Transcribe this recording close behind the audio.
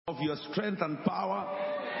of your strength and power.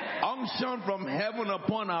 Unction from heaven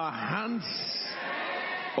upon our hands.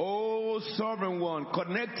 Oh, sovereign one,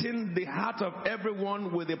 connecting the heart of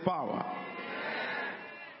everyone with the power.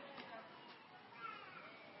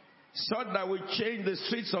 So that we change the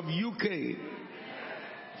streets of UK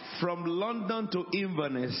from London to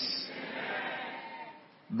Inverness,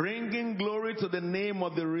 bringing glory to the name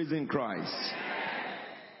of the risen Christ.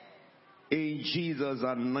 In Jesus'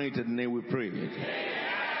 anointed name we pray.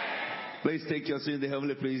 Please take your seat in the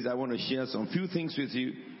heavenly places. I want to share some few things with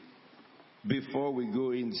you before we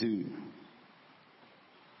go into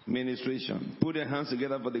ministration. Put your hands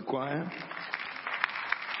together for the choir.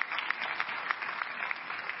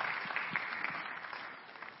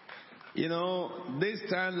 You know, this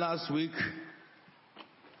time last week,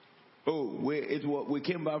 we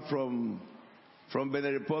came back from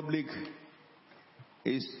Benin Republic.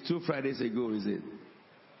 It's 2 Fridays ago, is it?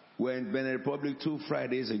 We're in Benin Republic 2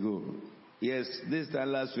 Fridays ago. Yes, this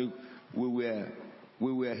time last week we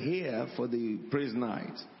were here for the praise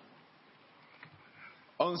night.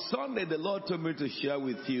 On Sunday, the Lord told me to share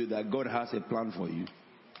with you that God has a plan for you.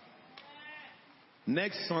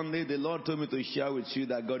 Next Sunday, the Lord told me to share with you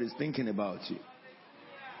that God is thinking about you.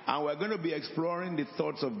 And we're going to be exploring the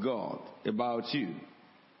thoughts of God about you.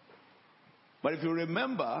 But if you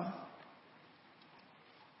remember,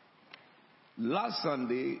 last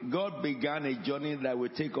Sunday, God began a journey that will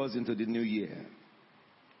take us into the new year.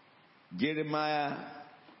 Jeremiah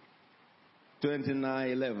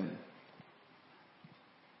 29:11.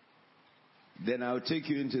 Then I'll take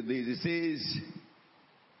you into this. It says,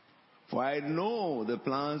 for I know the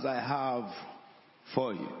plans I have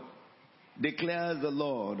for you, declares the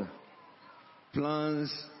Lord,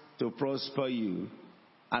 plans to prosper you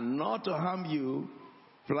and not to harm you,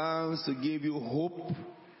 plans to give you hope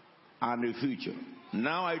and a future.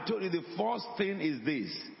 Now I told you the first thing is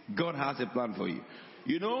this: God has a plan for you.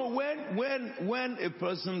 You know, when a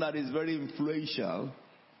person that is very influential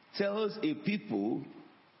tells a people,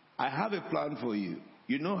 I have a plan for you,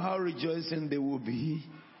 you know how rejoicing they will be?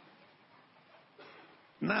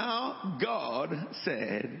 Now, God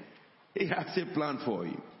said He has a plan for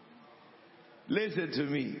you. Listen to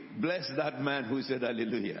me. Bless that man who said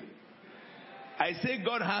hallelujah. I say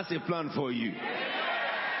God has a plan for you.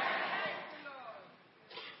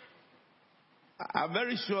 I'm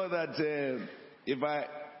very sure that if I,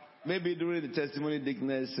 maybe during the testimony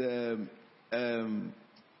dickness,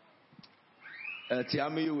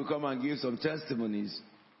 Tiami will come and give some testimonies.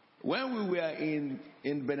 When we were in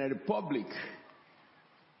Benin Republic,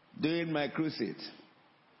 doing my crusade,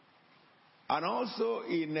 and also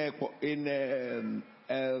in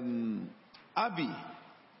Abbey,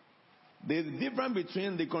 the difference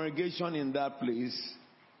between the congregation in that place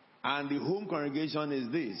and the home congregation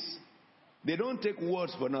is this: they don't take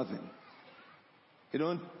words for nothing.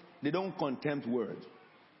 They don't contempt word.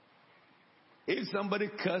 If somebody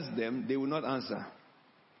curses them, they will not answer.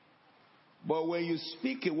 But when you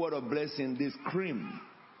speak a word of blessing, they scream.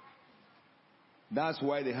 That's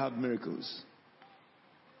why they have miracles.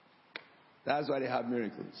 That's why they have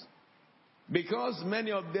miracles. Because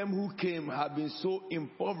many of them who came have been so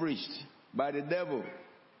impoverished by the devil.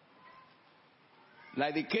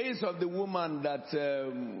 Like the case of the woman that,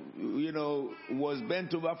 was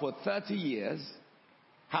bent over for 30 years.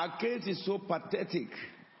 Her case is so pathetic.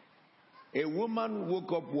 A woman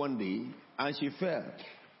woke up one day and she fell.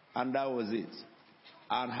 And that was it.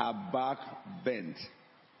 And her back bent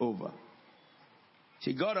over.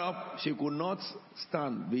 She got up. She could not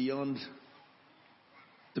stand beyond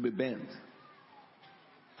to be bent.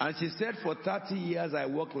 And she said, for 30 years I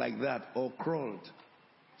walked like that or crawled.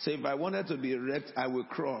 So if I wanted to be erect, I would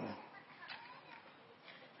crawl.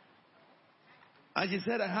 And she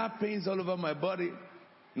said, I have pains all over my body.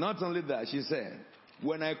 Not only that, she said,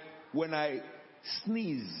 when I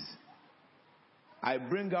sneeze, I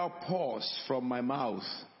bring out pus from my mouth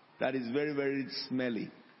that is very, very smelly.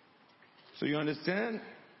 So you understand?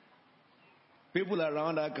 People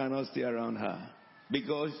around her cannot stay around her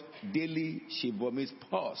because daily she vomits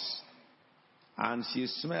pus and she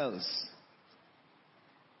smells.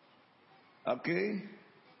 Okay?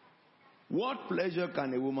 What pleasure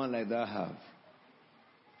can a woman like that have?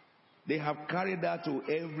 They have carried her to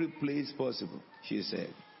every place possible, she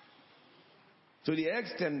said. To the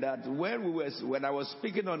extent that when I was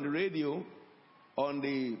speaking on the radio on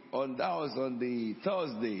the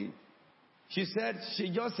Thursday, she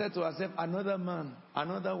just said to herself, another man,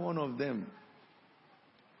 another one of them.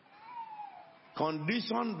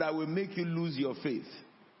 Condition that will make you lose your faith.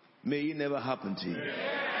 May it never happen to you.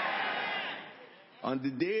 On the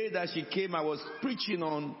day that she came, I was preaching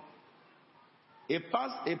on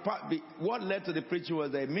what led to the preaching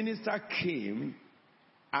was a minister came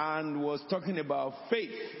and was talking about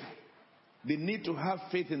faith. The need to have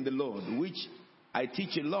faith in the Lord, which I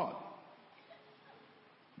teach a lot.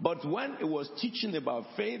 But when he was teaching about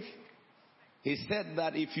faith, he said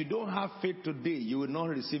that if you don't have faith today, you will not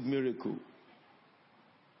receive miracle.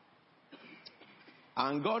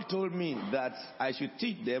 And God told me that I should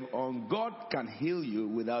teach them on God can heal you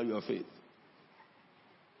without your faith.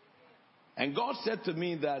 And God said to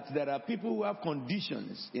me that there are people who have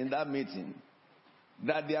conditions in that meeting,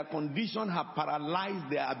 that their condition have paralyzed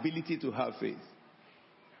their ability to have faith.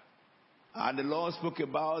 And the Lord spoke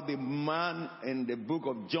about the man in the book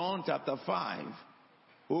of John chapter 5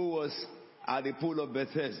 who was at the pool of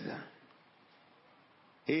Bethesda.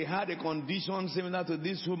 He had a condition similar to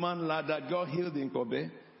this woman that God healed in Kobe,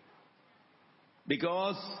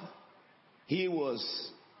 because he was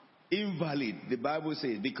invalid, the Bible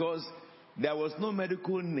says, because there was no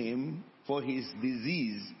medical name for his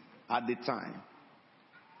disease at the time.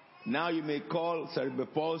 Now you may call cerebral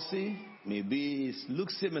palsy, maybe it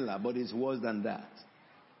looks similar, but it's worse than that.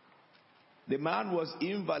 The man was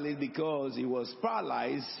invalid because he was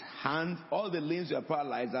paralyzed, all the limbs were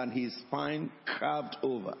paralyzed, and his spine curved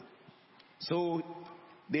over. So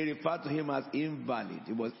they referred to him as invalid.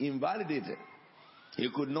 He was invalidated. He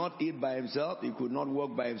could not eat by himself. He could not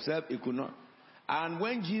walk by himself. He could not. And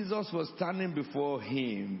when Jesus was standing before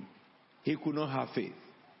him, he could not have faith.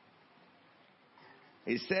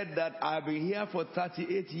 He said that I've been here for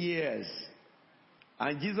 38 years.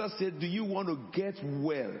 And Jesus said, do you want to get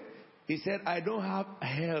well? He said, I don't have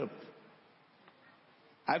help.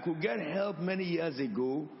 I could get help many years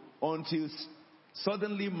ago until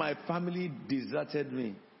suddenly my family deserted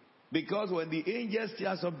me. Because when the angel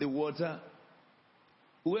stirs up the water,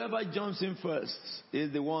 whoever jumps in first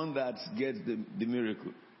is the one that gets the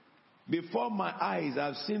miracle. Before my eyes,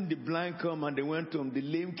 I've seen the blind come and they went to him. The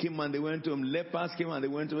lame came and they went to him. Lepers came and they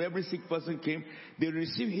went to him. Every sick person came. They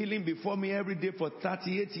received healing before me every day for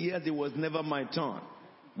 38 years. It was never my turn.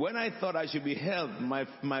 When I thought I should be helped,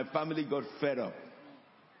 my family got fed up.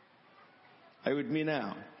 Are you with me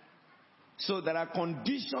now? So there are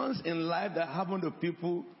conditions in life that happen to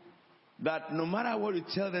people that no matter what you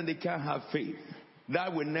tell them, they can't have faith.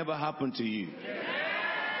 That will never happen to you.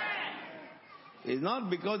 It's not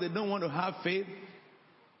because they don't want to have faith,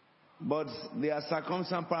 but their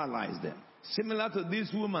circumstance paralyzed them. Similar to this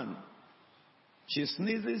woman. She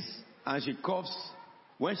sneezes and she coughs.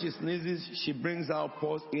 When she sneezes, she brings out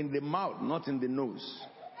pus in the mouth, not in the nose,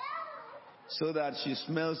 so that she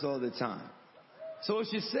smells all the time. So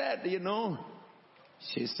she said,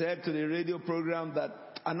 she said to the radio program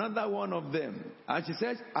that another one of them, and she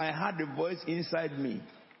said, I had a voice inside me.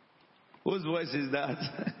 Whose voice is that?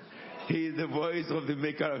 He is the voice of the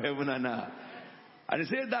maker of heaven and earth. And he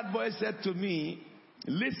said, that voice said to me,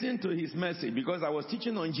 listen to his message, because I was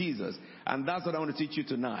teaching on Jesus, and that's what I want to teach you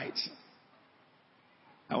tonight.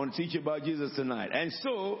 I want to teach you about Jesus tonight. And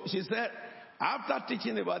so she said, after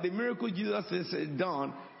teaching about the miracle Jesus has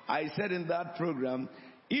done, I said in that program,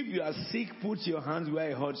 if you are sick, put your hands where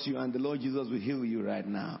it hurts you, and the Lord Jesus will heal you right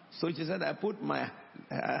now. So she said, I put my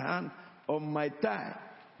hand on my thigh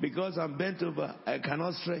because I'm bent over. I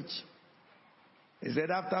cannot stretch. He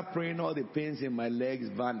said, after praying, all the pains in my legs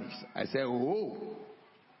vanished. I said, oh,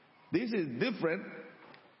 this is different.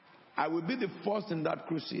 I will be the first in that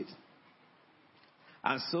crusade.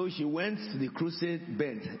 And so she went to the crusade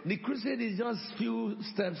bent. The crusade is just few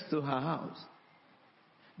steps to her house.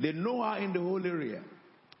 They know her in the whole area.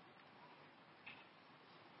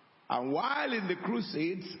 And while in the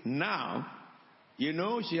crusades now,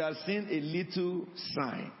 she has seen a little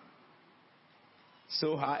sign.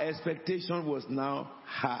 So her expectation was now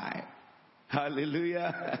high.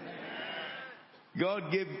 Hallelujah.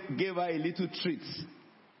 God gave her a little treat.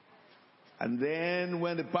 And then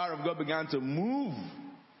when the power of God began to move,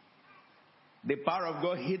 the power of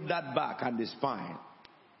God hit that back and the spine.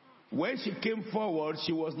 When she came forward,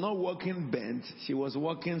 she was not walking bent. She was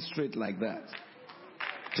walking straight like that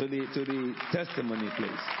to the testimony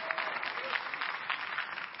place.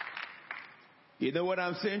 You know what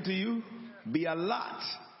I'm saying to you? Be alert.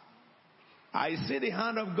 I see the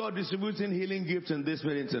hand of God distributing healing gifts in this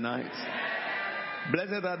meeting tonight.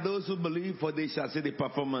 Blessed are those who believe, for they shall see the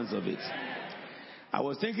performance of it. I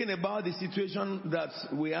was thinking about the situation that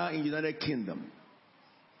we are in the United Kingdom,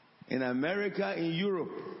 in America, in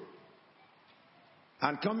Europe.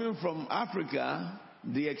 And coming from Africa,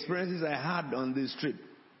 the experiences I had on this trip.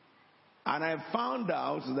 And I found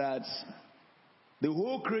out that the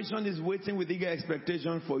whole creation is waiting with eager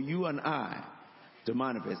expectation for you and I to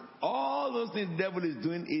manifest. All those things the devil is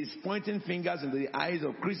doing is pointing fingers into the eyes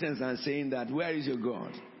of Christians and saying that, where is your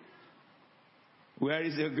God? Where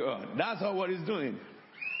is your God? That's all what he's doing.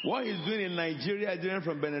 What he's doing in Nigeria is doing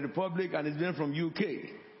from Benin Republic and he's doing from UK.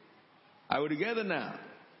 Are we together now?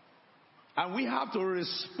 And we have to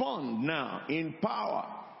respond now in power.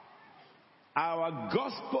 Our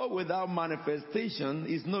gospel without manifestation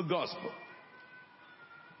is no gospel.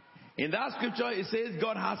 In that scripture, it says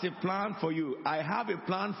God has a plan for you. I have a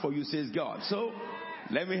plan for you, says God. So,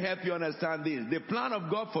 let me help you understand this. The plan of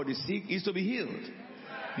God for the sick is to be healed.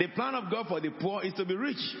 The plan of God for the poor is to be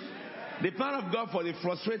rich. The plan of God for the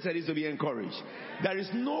frustrated is to be encouraged. There is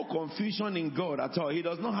no confusion in God at all. He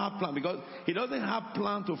does not have plan because he doesn't have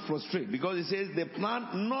plan to frustrate. Because he says the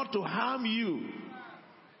plan not to harm you.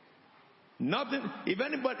 Nothing. If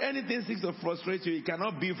anything seeks to frustrate you, it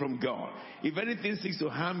cannot be from God. If anything seeks to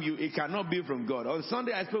harm you, it cannot be from God. On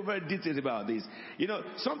Sunday, I spoke very detailed about this. You know,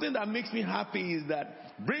 something that makes me happy is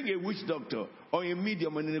that bring a witch doctor or a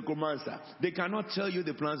medium or a commercial. They cannot tell you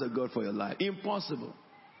the plans of God for your life. Impossible.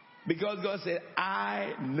 Because God said,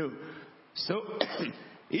 I know. So,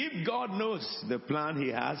 if God knows the plan he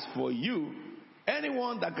has for you,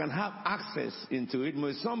 anyone that can have access into it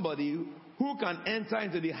must be somebody who can enter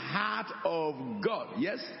into the heart of God.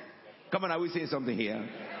 Yes? Come on, are we saying something here?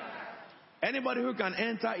 Anybody who can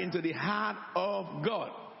enter into the heart of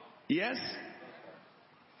God. Yes?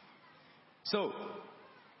 So,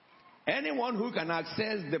 anyone who can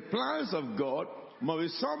access the plans of God must be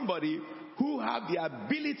somebody who have the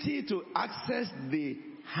ability to access the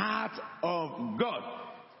heart of God.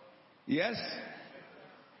 Yes?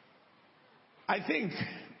 I think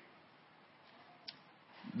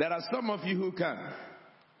there are some of you who can.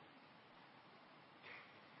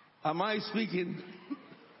 Am I speaking?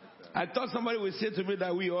 I thought somebody would say to me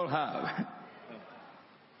that we all have.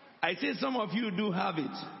 I say some of you do have it.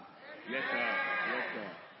 Yes, sir. Yes,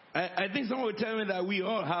 sir. I think someone will tell me that we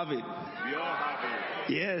all have it. We all have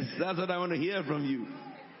it. Yes, that's what I want to hear from you.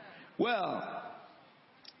 Well,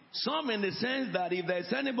 some in the sense that if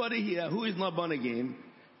there's anybody here who is not born again,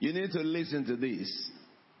 you need to listen to this.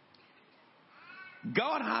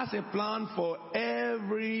 God has a plan for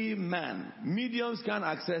every man. Mediums can't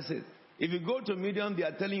access it. If you go to medium, they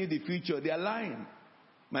are telling you the future. They are lying.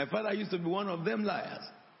 My father used to be one of them liars.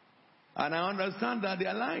 And I understand that they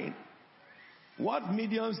are lying. What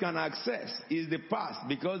mediums can access is the past,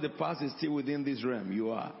 because the past is still within this realm.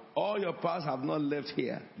 You are. All your past have not left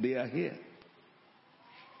here. They are here.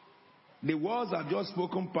 The words I've just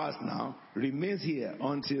spoken past now remains here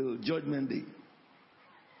until Judgment Day.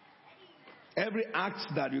 Every act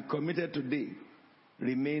that you committed today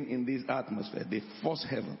remain in this atmosphere. They force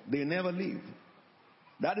heaven. They never leave.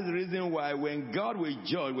 That is the reason why when God will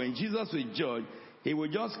judge, when Jesus will judge, he will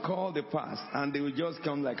just call the past and they will just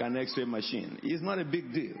come like an X-ray machine. It's not a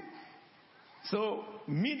big deal. So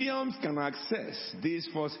mediums can access this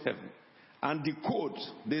first heaven and decode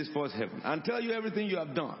this first heaven and tell you everything you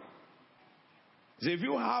have done. So if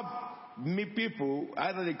you have people,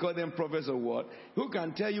 either they call them prophets or what, who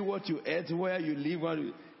can tell you what you ate, where you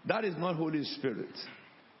live, that is not Holy Spirit.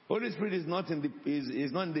 Holy Spirit is not in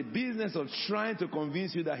the business of trying to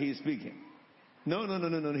convince you that he is speaking. No.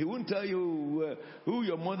 He won't tell you who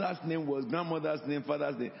your mother's name was, grandmother's name,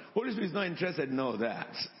 father's name. Holy Spirit is not interested in all that.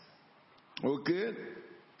 Okay?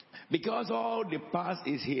 Because all the past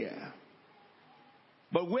is here.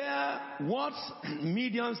 But what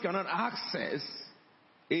mediums cannot access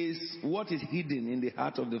is what is hidden in the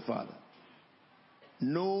heart of the Father.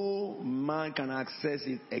 No man can access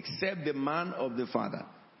it except the man of the Father.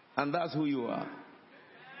 And that's who you are.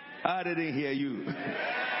 I didn't hear you.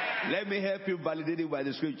 Let me help you validate it by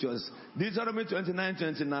the scriptures. Deuteronomy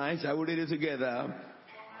 29:29. Shall we read it together?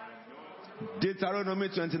 Deuteronomy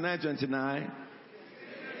 29:29.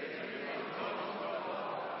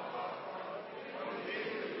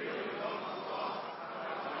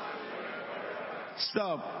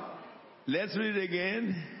 Stop. Let's read it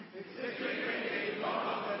again.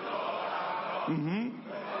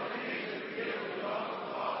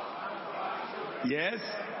 Yes.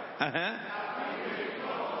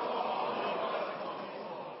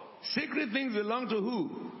 Secret things belong to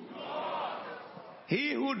who?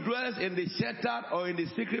 He who dwells in the shelter or in the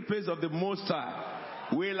secret place of the Most High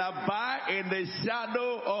will abide in the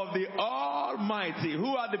shadow of the Almighty.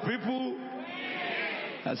 Who are the people?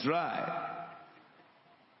 That's right.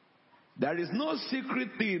 There is no secret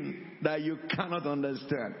thing that you cannot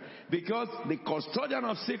understand, because the custodian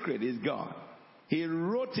of secret is God. He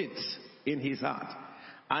wrote it in his heart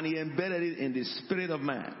and he embedded it in the spirit of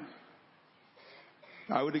man.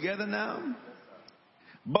 Are we together now?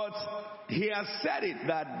 But he has said it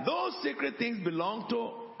that those secret things belong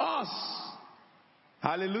to us.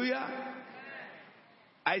 Hallelujah.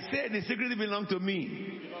 I said the secret belong to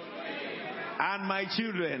me and my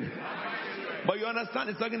children. But you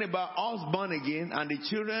understand, it's talking about us born again and the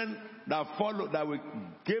children that follow, that we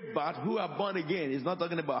give birth, who are born again. It's not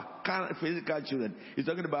talking about physical children. It's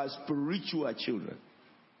talking about spiritual children.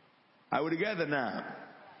 Are we together now?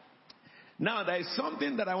 Now, there is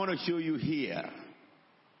something that I want to show you here.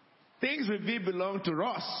 Things revealed belong to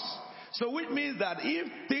us. So which means that if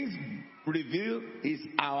things revealed is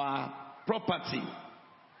our property,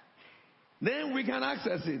 then we can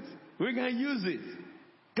access it. We can use it.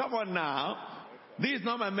 Come on now. This is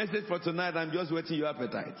not my message for tonight. I'm just whetting your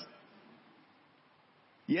appetite.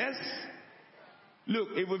 Yes? Look,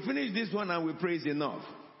 if we finish this one and we praise enough,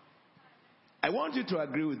 I want you to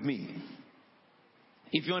agree with me.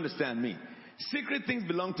 If you understand me. Secret things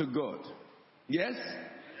belong to God. Yes?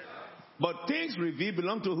 But things revealed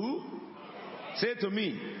belong to who? Say to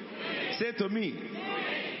me. Say to me.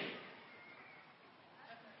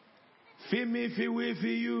 Feel me, feel we, feel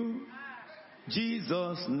you.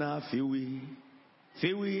 Jesus, now feel we.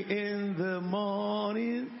 Feel we in the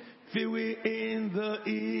morning. Feel we in the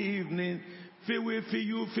evening. Feel we, feel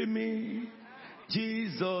you, feel me.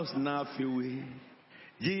 Jesus, now feel we.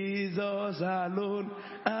 Jesus alone.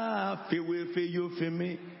 Feel we, feel you, feel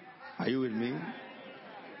me. Are you with me?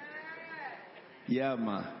 Yeah,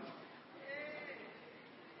 man.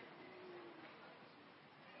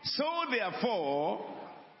 So therefore,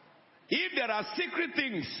 if there are secret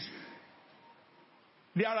things,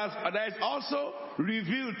 there is also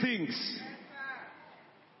revealed things.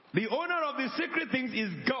 The owner of the secret things is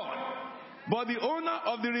God, but the owner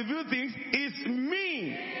of the revealed things is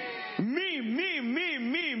me. Me.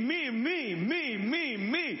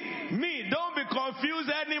 Don't be confused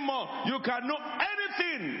anymore. You can know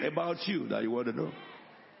anything about you that you want to know.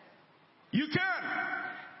 You can.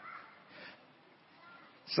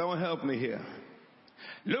 Someone help me here.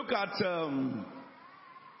 Look at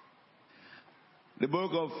the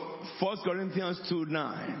book of 1 Corinthians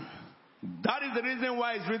 2:9. That is the reason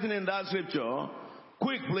why it's written in that scripture.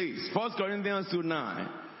 Quick, please. 1 Corinthians 2:9.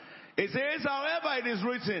 It says, however, it is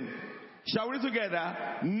written. Shall we read together?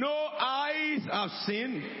 No eyes have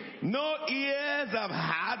seen, no ears have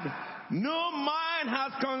heard, no mind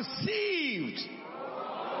has conceived.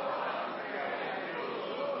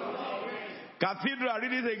 Cathedral,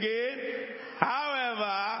 read it again.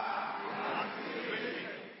 However,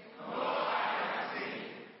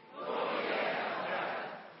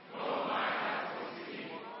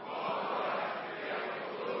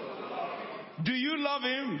 do you love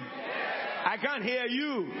him? I can't hear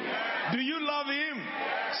you. Do you love him?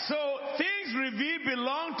 So things revealed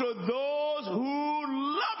belong to those who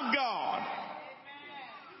love God.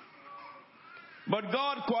 But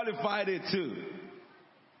God qualified it too.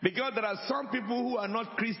 Because there are some people who are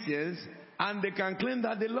not Christians and they can claim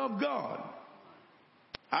that they love God.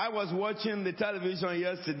 I was watching the television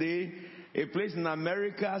yesterday, a place in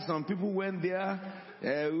America. Some people went there,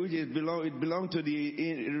 it belonged to the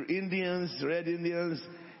Indians, Red Indians.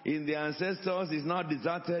 In their ancestors, it's not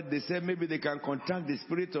deserted. They said maybe they can contact the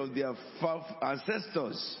spirit of their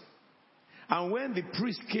ancestors. And when the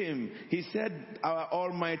priest came, he said, our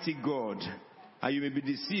Almighty God. And you may be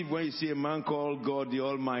deceived when you see a man called God the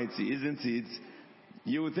Almighty, isn't it?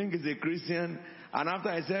 You would think he's a Christian. And after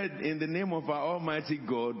I said, in the name of our Almighty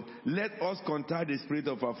God, let us contact the spirit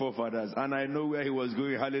of our forefathers. And I know where he was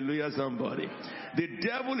going. Hallelujah, somebody. The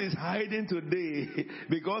devil is hiding today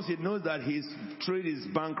because he knows that his trade is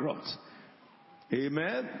bankrupt.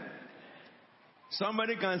 Amen.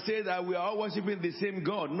 Somebody can say that we are all worshiping the same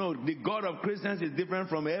God. No, the God of Christians is different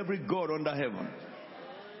from every God under heaven.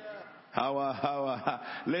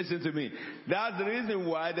 Listen to me. That's the reason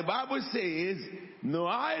why the Bible says, no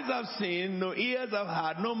eyes have seen, no ears have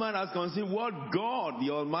heard, no man has conceived what God,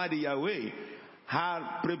 the Almighty Yahweh,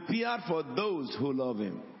 had prepared for those who love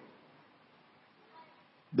him.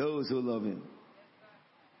 Those who love him.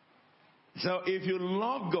 So if you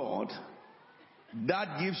love God,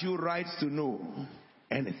 that gives you rights to know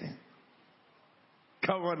anything.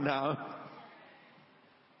 Come on now.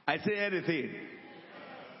 I say anything.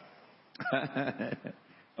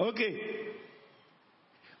 Okay.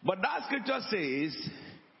 But that scripture says,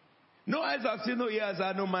 no eyes have seen, no ears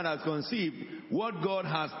have, no man has conceived what God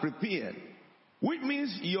has prepared. Which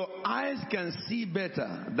means your eyes can see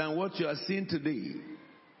better than what you are seeing today.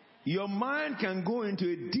 Your mind can go into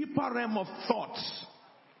a deeper realm of thoughts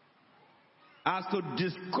as to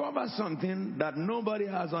discover something that nobody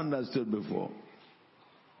has understood before.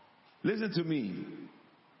 Listen to me.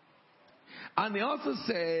 And he also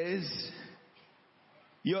says,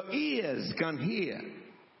 your ears can hear.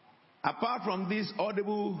 Apart from this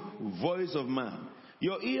audible voice of man,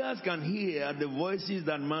 your ears can hear the voices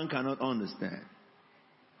that man cannot understand.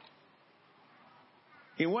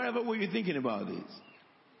 In whatever way you're thinking about this,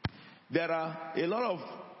 there are a lot of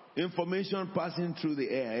information passing through the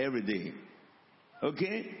air every day.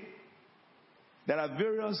 Okay? There are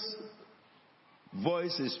various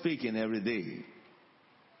voices speaking every day.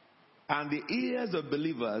 And the ears of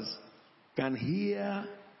believers can hear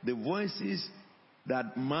the voices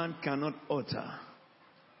that man cannot utter.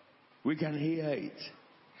 We can hear it.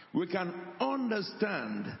 We can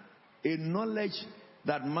understand a knowledge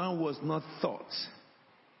that man was not taught.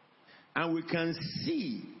 And we can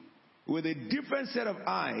see with a different set of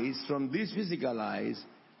eyes from these physical eyes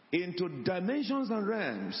into dimensions and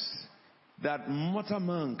realms that mortal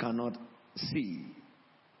man cannot see.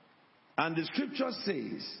 And the scripture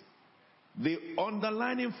says the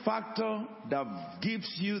underlying factor that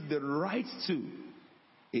gives you the right to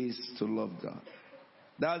is to love God.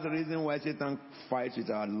 That's the reason why Satan fights with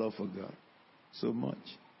our love for God so much.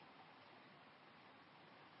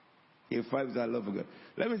 He fights with our love for God.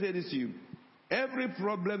 Let me say this to you. Every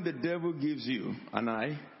problem the devil gives you and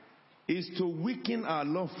I is to weaken our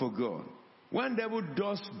love for God. When the devil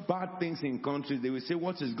does bad things in countries, they will say,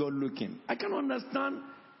 what is God looking? I can understand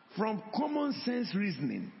from common sense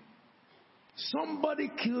reasoning.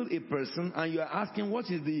 Somebody killed a person and you are asking, what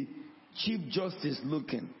is the Chief Justice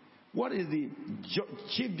looking? What is the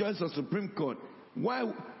Chief Justice of Supreme Court? Why,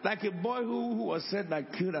 like a boy who was said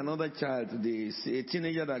that killed another child today, a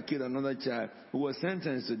teenager that killed another child who was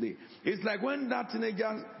sentenced today. It's like when that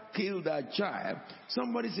teenager killed that child,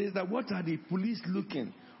 somebody says that what are the police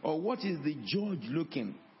looking? Or what is the judge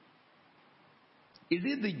looking? Is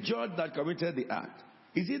it the judge that committed the act?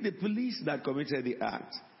 Is it the police that committed the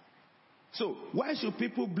act? So why should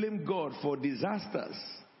people blame God for disasters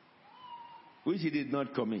which he did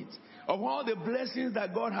not commit? Of all the blessings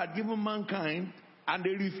that God had given mankind, and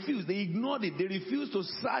they refused, they ignored it, they refused to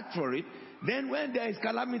search for it. Then when there is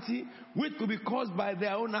calamity, which could be caused by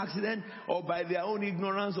their own accident, or by their own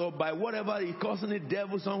ignorance, or by whatever is causing the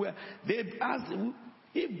devil somewhere, they ask,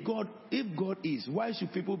 if God is, why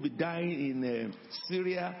should people be dying in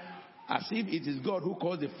Syria as if it is God who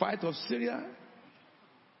caused the fight of Syria?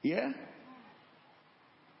 Yeah?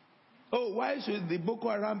 Oh, why should the Boko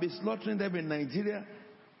Haram be slaughtering them in Nigeria?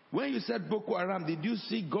 When you said Boko Haram, did you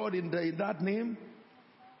see God in that name?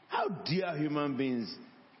 How dare human beings,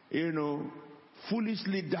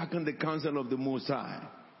 foolishly darken the counsel of the Most High?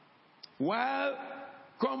 While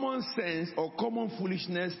common sense or common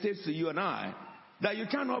foolishness states to you and I that you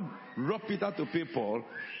cannot rub it out to people,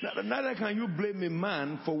 neither can you blame a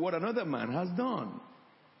man for what another man has done,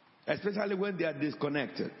 especially when they are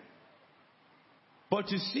disconnected.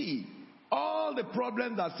 But you see, all the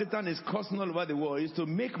problems that Satan is causing all over the world is to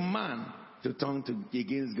make man to turn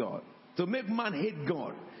against God, to make man hate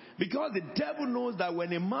God. Because the devil knows that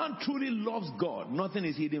when a man truly loves God, nothing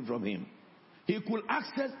is hidden from him. He could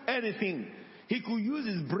access anything. He could use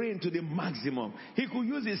his brain to the maximum. He could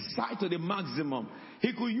use his sight to the maximum.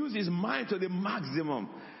 He could use his mind to the maximum.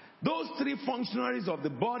 Those three functionaries of the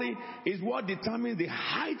body is what determines the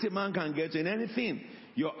height a man can get in anything.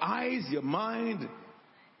 Your eyes, your mind,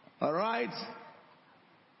 all right?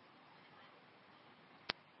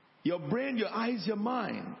 Your brain, your eyes, your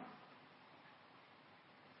mind.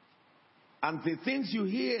 And the things you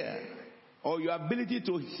hear, or your ability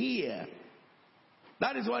to hear,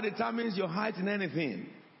 that is what determines your height in anything.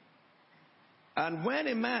 And when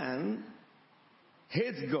a man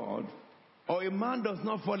hates God, or a man does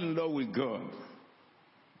not fall in love with God,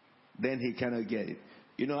 then he cannot get it.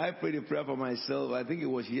 I prayed a prayer for myself. I think it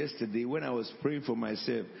was yesterday when I was praying for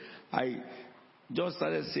myself. I just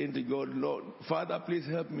started saying to God, Lord, Father, please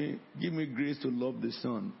help me. Give me grace to love the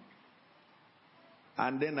Son.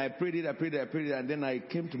 And then I prayed it, and then I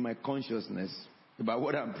came to my consciousness about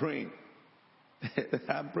what I'm praying.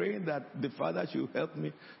 I'm praying that the Father should help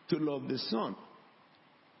me to love the Son.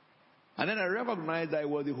 And then I recognized that it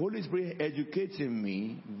was the Holy Spirit educating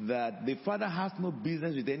me that the Father has no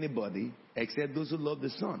business with anybody except those who love the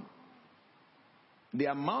Son. The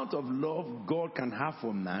amount of love God can have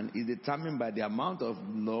for man is determined by the amount of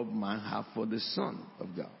love man has for the Son of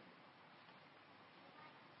God.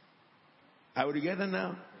 Are we together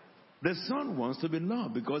now? The Son wants to be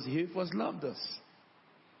loved because he first loved us.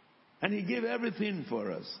 And he gave everything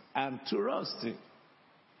for us and to us too.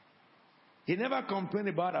 He never complained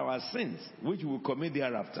about our sins, which we will commit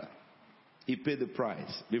thereafter. He paid the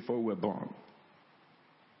price before we were born.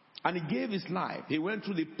 And he gave his life. He went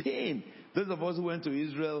through the pain Those of us who went to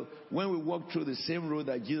Israel, when we walked through the same road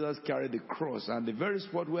that Jesus carried the cross, and the very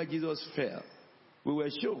spot where Jesus fell, we were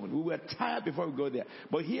shown. We were tired before we got there.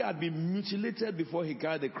 But he had been mutilated before he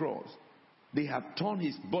carried the cross. They had torn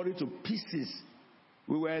his body to pieces.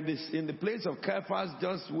 We were in the place of Caiaphas,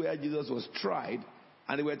 just where Jesus was tried.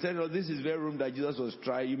 And they were telling us, this is the very room that Jesus was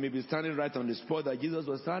tried. You may be standing right on the spot that Jesus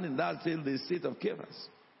was standing. That's still the seat of Caiaphas,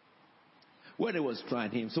 where they was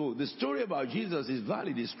trying him. So the story about Jesus is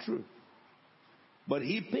valid, it's true. But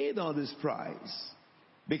he paid all this price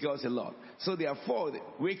because he loved. So therefore,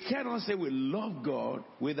 we cannot say we love God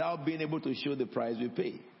without being able to show the price we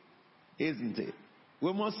pay. Isn't it?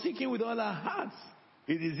 We must seek him with all our hearts.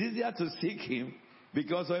 It is easier to seek him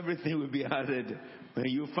because everything will be added when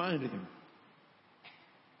you find him.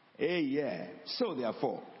 Yeah. So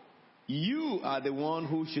therefore, you are the one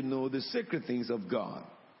who should know the secret things of God.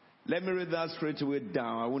 Let me read that straight away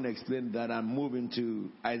down. I won't explain that. I'm moving to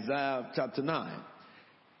Isaiah chapter 9.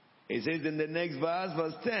 It says in the next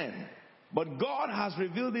verse 10, but God has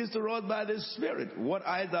revealed this to us by the Spirit. What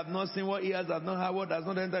eyes have not seen, what ears have not heard, what has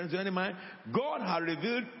not entered into any mind, God has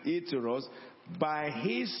revealed it to us by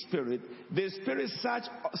His Spirit. The Spirit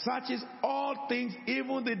searches all things,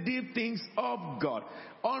 even the deep things of God.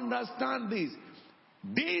 Understand this.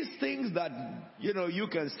 These things that, you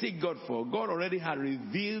can seek God for, God already had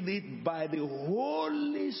revealed it by the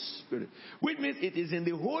Holy Spirit. Which means it is in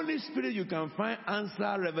the Holy Spirit you can find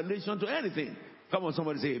answer, revelation to anything. Come on,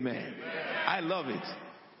 somebody say amen. Amen. I love it.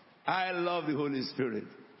 I love the Holy Spirit.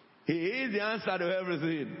 He is the answer to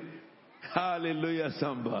everything. Hallelujah,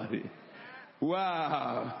 somebody.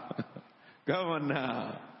 Wow. Come on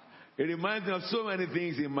now. It reminds me of so many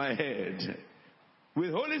things in my head.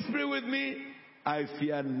 With Holy Spirit with me, I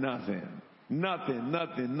fear nothing. Nothing.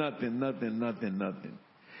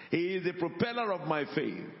 He is the propeller of my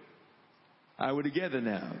faith. Are we together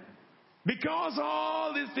now? Because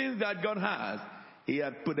all these things that God has, He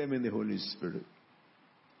had put them in the Holy Spirit.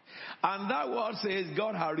 And that word says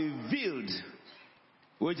God has revealed,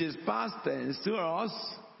 which is past tense, to us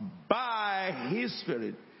by His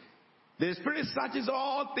Spirit. The Spirit searches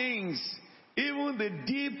all things, even the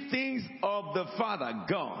deep things of the Father,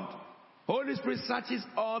 God. Holy Spirit searches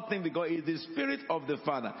all things because He is the Spirit of the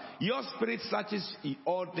Father. Your Spirit searches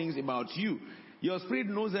all things about you. Your Spirit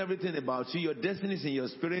knows everything about you. Your destiny is in your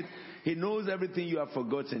Spirit. He knows everything you have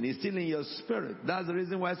forgotten. It's still in your Spirit. That's the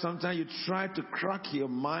reason why sometimes you try to crack your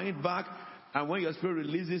mind back, and when your Spirit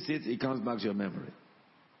releases it, it comes back to your memory.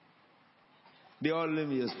 They all live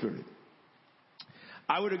in your Spirit.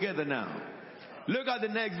 Are we together now? Look at the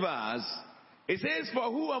next verse. It says, for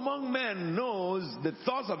who among men knows the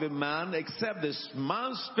thoughts of a man except the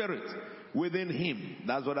man's spirit within him?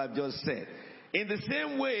 That's what I've just said. In the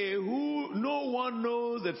same way, no one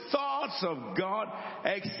knows the thoughts of God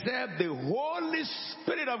except the Holy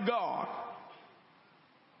Spirit of God.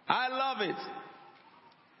 I love it.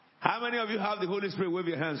 How many of you have the Holy Spirit? Wave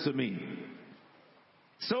your hands to me.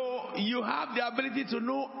 So you have the ability to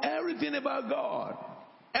know everything about God.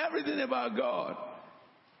 Everything about God.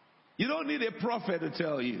 You don't need a prophet to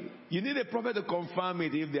tell you. You need a prophet to confirm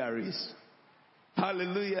it if there is.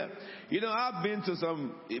 Hallelujah. I've been to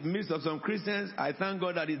some midst of some Christians. I thank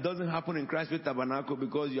God that it doesn't happen in Christ Faith Tabernacle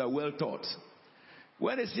because you are well taught.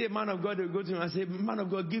 When they say man of God, they go to him and say, man of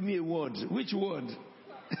God, give me a word. Which word?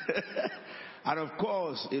 And of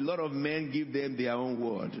course, a lot of men give them their own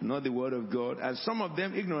word, not the word of God. And some of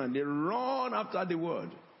them ignorant. They run after the word.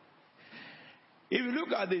 If you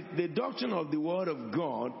look at the doctrine of the word of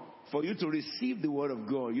God, for you to receive the word of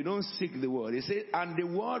God, you don't seek the word. It says, and the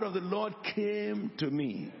word of the Lord came to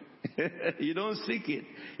me. You don't seek it.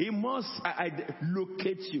 It must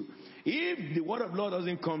locate you. If the word of the Lord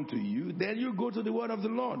doesn't come to you, then you go to the word of the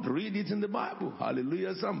Lord. Read it in the Bible.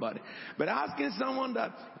 Hallelujah, somebody. But asking someone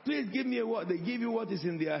that, please give me a word, they give you what is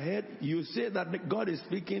in their head. You say that God is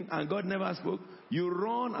speaking and God never spoke. You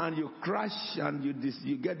run and you crash and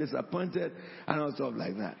you get disappointed and all stuff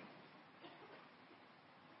like that.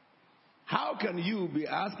 How can you be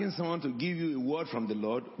asking someone to give you a word from the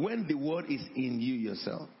Lord when the word is in you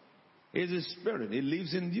yourself? It's a spirit. It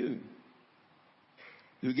lives in you.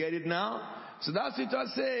 You get it now? So that scripture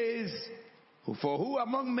says, for who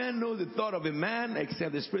among men knows the thought of a man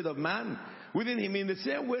except the spirit of man within him? In the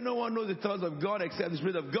same way, no one knows the thoughts of God except the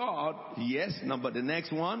Spirit of God. Yes, number the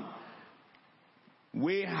next one.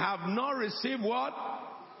 We have not received what?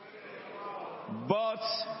 But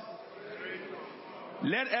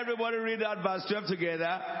let everybody read that verse 12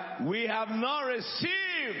 together. We have not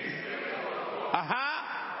received.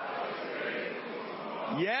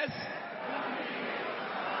 Yes.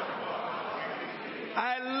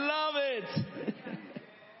 I love it.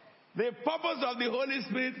 The purpose of the Holy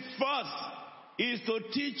Spirit first is to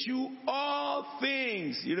teach you all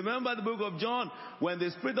things. You remember the book of John? When the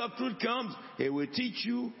Spirit of truth comes, He will teach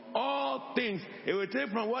you all things. He will take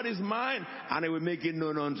from what is mine and He will make it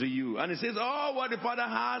known unto you. And He says, all what the Father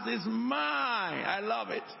has is mine. I love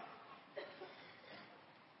it.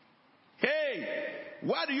 Hey,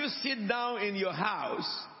 why do you sit down in your house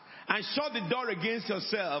and shut the door against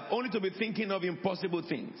yourself only to be thinking of impossible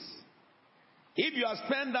things? If you have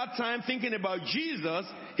spent that time thinking about Jesus,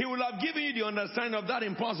 He will have given you the understanding of that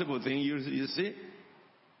impossible thing, you see.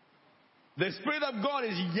 The Spirit of God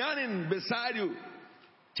is yearning beside you.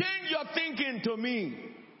 Change your thinking to me.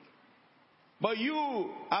 But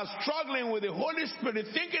you are struggling with the Holy Spirit,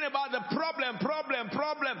 thinking about the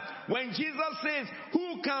problem. When Jesus says,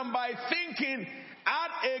 who can by thinking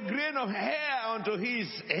add a grain of hair unto his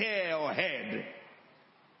hair or head?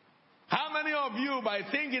 How many of you, by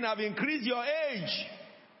thinking, have increased your age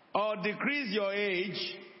or decreased your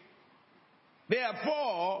age?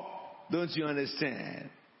 Therefore, don't you understand?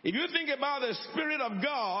 If you think about the Spirit of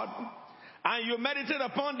God and you meditate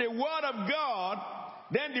upon the Word of God,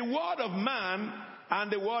 then the word of man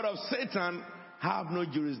and the word of Satan have no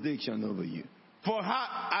jurisdiction over you. For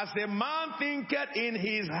as a man thinketh in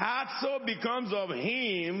his heart, so becomes of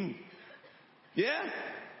him. Yeah?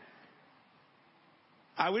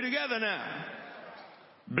 Are we together now?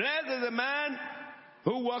 Blessed is the man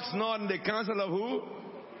who walks not in the counsel of who?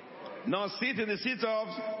 Nor sit in the seat of,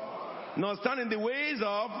 nor stand in the ways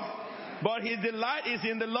of, but his delight is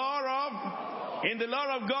in the law of, in the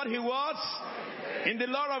law of God he was. In the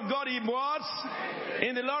law of God he was.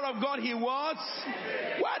 In the law of God he was.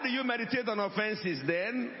 Why do you meditate on offenses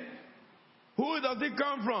then? Who does it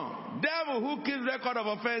come from? Devil who keeps record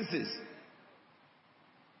of offenses.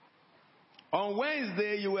 On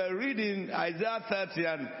Wednesday you were reading Isaiah 30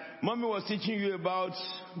 and Mommy was teaching you about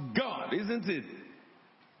God, isn't it?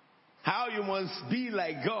 How you must be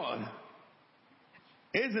like God.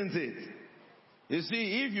 Isn't it? You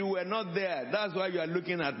see, if you were not there, that's why you are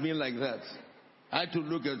looking at me like that. I had to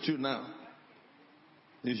look at you now.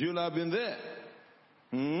 You should have been there.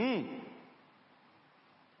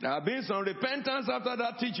 There have been some repentance after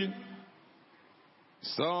that teaching.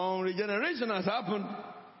 Some regeneration has happened.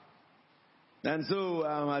 And so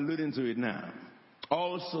I'm alluding to it now.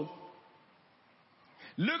 Also,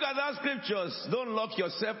 look at that scriptures. Don't lock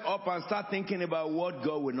yourself up and start thinking about what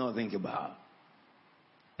God will not think about.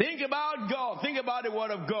 Think about God. Think about the Word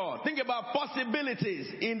of God. Think about possibilities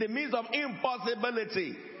in the midst of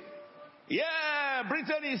impossibility. Yeah,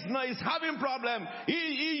 Britain is having problem.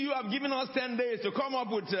 You have given us 10 days to come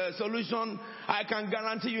up with a solution. I can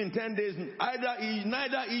guarantee you in 10 days,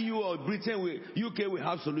 neither EU or Britain, UK will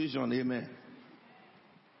have solution. Amen.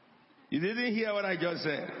 You didn't hear what I just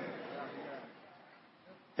said.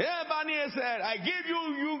 Yeah, Barnier said, I give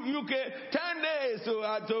you UK 10 days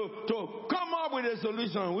to come up with a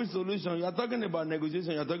solution. Which solution? You are talking about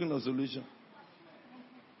negotiation. You are talking about solution.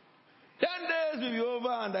 10 days will be over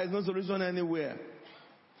and there is no solution anywhere.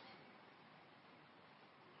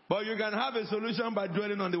 But you can have a solution by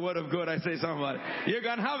dwelling on the Word of God, I say somebody. You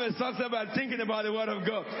can have a success by thinking about the Word of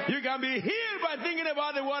God. You can be healed by thinking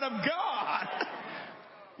about the Word of God.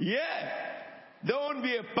 Yeah. Don't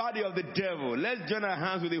be a party of the devil. Let's join our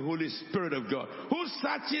hands with the Holy Spirit of God, who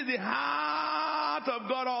searches the heart of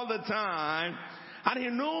God all the time, and He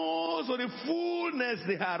knows what the fullness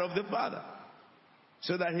the heart of the Father,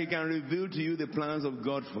 so that He can reveal to you the plans of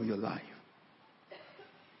God for your life.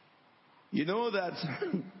 You know that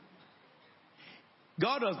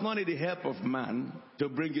God does not need the help of man to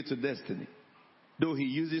bring you to destiny, though He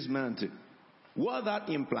uses man to. What that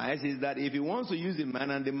implies is that if He wants to use the man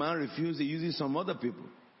and the man refuses, He uses some other people.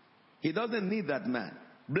 He doesn't need that man.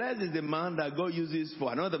 Blessed is the man that God uses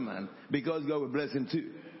for another man, because God will bless him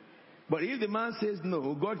too. But if the man says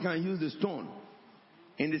no, God can use the stone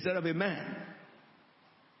instead of a man.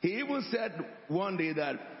 He even said one day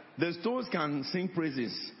that the stones can sing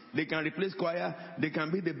praises. They can replace choir. They can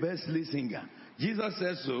be the best lead singer. Jesus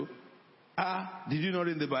said so. Did you not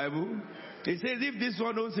read the Bible? He says, if this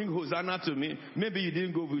one don't sing Hosanna to me, maybe you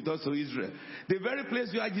didn't go with us to Israel. The very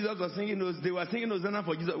place where Jesus was singing, they were singing Hosanna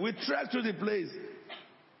for Jesus. We trekked to the place.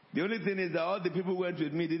 The only thing is that all the people who went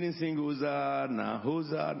with me didn't sing Hosanna,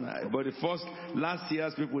 Hosanna. But last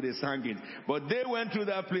year's people, they sang it. But they went to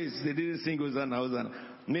that place. They didn't sing Hosanna, Hosanna.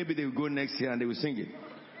 Maybe they will go next year and they will sing it.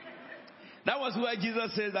 That was why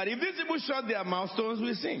Jesus said that if these people shut their mouth, stones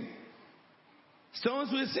will sing. Stones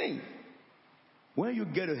will sing. When you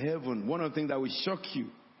get to heaven, one of the things that will shock you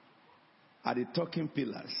are the talking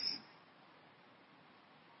pillars.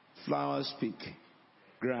 Flowers speak.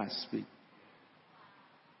 Grass speak.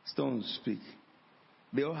 Stones speak.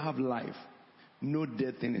 They all have life. No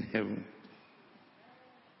death in heaven.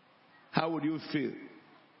 How would you feel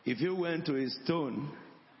if you went to a stone?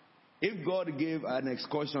 If God gave an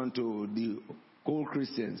excursion to the old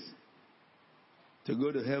Christians to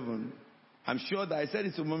go to heaven, I'm sure that I said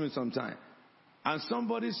it to Mommy sometime, and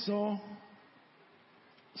somebody saw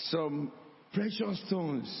some precious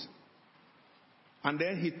stones, and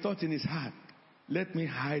then he thought in his heart, let me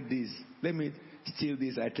hide this, let me steal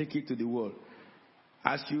this, I take it to the world.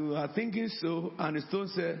 As you are thinking so, and the stone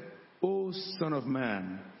said, O son of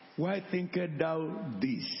man, why thinkest thou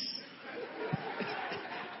this?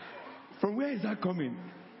 From where is that coming?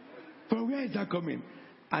 From where is that coming?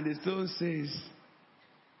 And the stone says,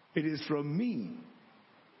 it is from me,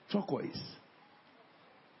 turquoise,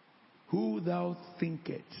 who thou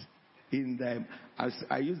thinkest in thy...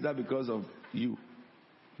 I use that because of you.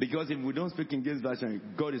 Because if we don't speak in James Version,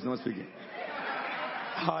 God is not speaking.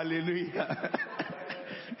 Hallelujah.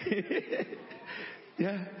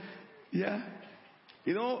 Yeah.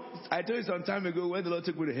 You know, I told you some time ago when the Lord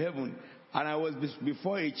took me to heaven, and I was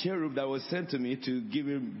before a cherub that was sent to me to give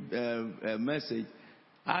him a message.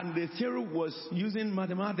 And the cherub was using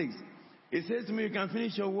mathematics. It says to me, you can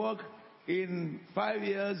finish your work in 5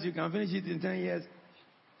 years, you can finish it in 10 years.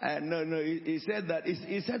 He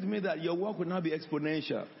said to me that your work will not be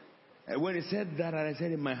exponential. And when he said that, and I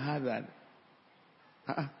said in my heart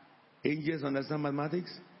that, angels understand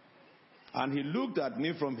mathematics? And he looked at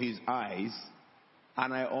me from his eyes,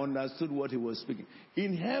 and I understood what he was speaking.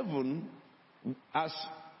 In heaven, as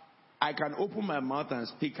I can open my mouth and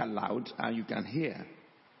speak aloud, and you can hear,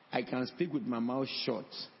 I can speak with my mouth shut.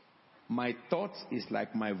 My thought is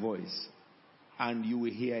like my voice, and you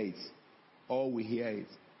will hear it. All will hear it.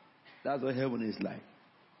 That's what heaven is like.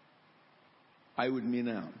 Are you with me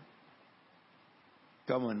now?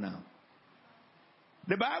 Come on now.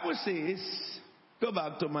 The Bible says, go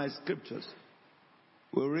back to my scriptures.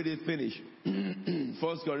 We already finished.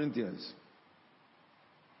 1 Corinthians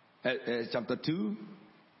chapter 2.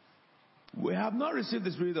 We have not received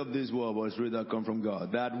the spirit of this world, but the spirit that comes from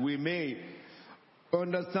God, that we may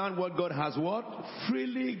understand what God has what?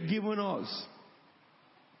 Freely given us.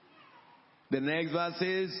 The next verse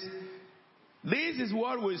says, this is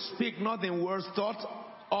what we speak, not in words taught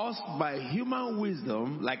us by human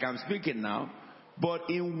wisdom, like I'm speaking now, but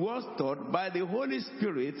in words taught by the Holy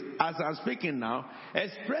Spirit, as I'm speaking now,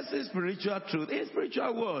 expressing spiritual truth in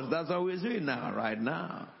spiritual words. That's what we're doing now, right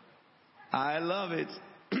now. I love it.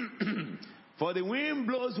 For the wind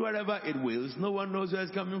blows wherever it wills. No one knows where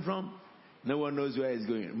it's coming from. No one knows where it's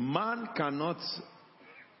going. Man cannot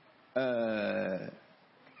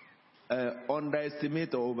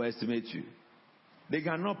underestimate or overestimate you. They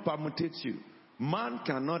cannot permutate you. Man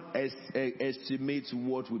cannot estimate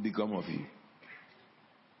what will become of you.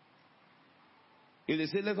 If they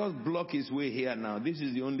say, let us block his way here now, this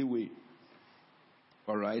is the only way.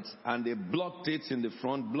 All right? And they blocked it in the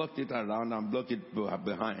front, blocked it around, and blocked it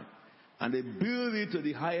behind. And they built it to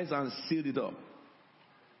the highest and sealed it up.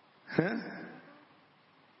 Huh?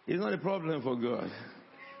 It's not a problem for God.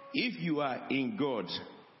 If you are in God,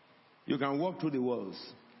 you can walk through the walls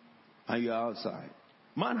and you are outside.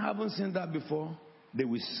 Man haven't seen that before. They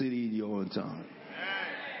will see it in your own time.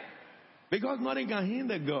 Because nothing can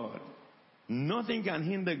hinder God. Nothing can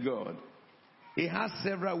hinder God. He has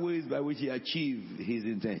several ways by which he achieves his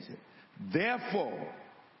intention. Therefore,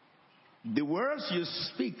 the words you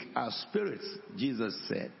speak are spirits, Jesus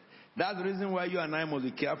said. That's the reason why you and I must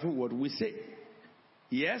be careful what we say.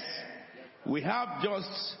 Yes? We have just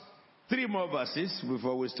 3 more verses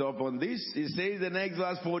before we stop on this. It says in next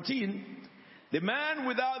verse 14, the man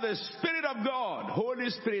without the Spirit of God, Holy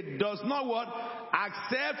Spirit, does not what?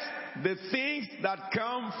 Accept the things that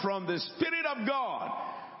come from the Spirit of God.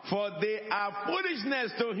 For they are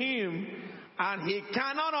foolishness to him, and he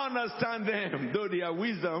cannot understand them, though they are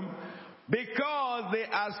wisdom, because they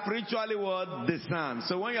are spiritually what? Discerned.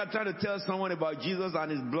 So when you are trying to tell someone about Jesus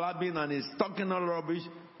and he's blabbing and he's talking all rubbish,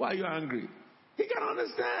 why are you angry? He can't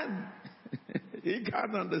understand. He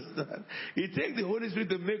can't understand. It takes the Holy Spirit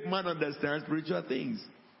to make man understand spiritual things.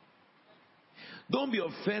 Don't be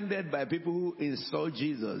offended by people who insult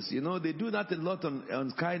Jesus. You know, they do that a lot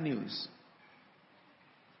on Sky News.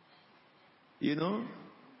 You know?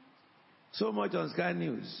 So much on Sky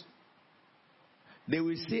News. They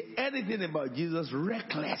will say anything about Jesus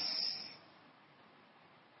reckless.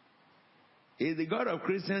 If the God of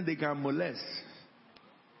Christians, they can molest.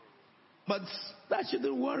 But that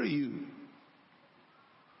shouldn't worry you.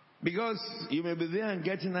 Because you may be there and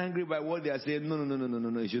getting angry by what they are saying. No,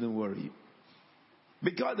 it shouldn't worry you.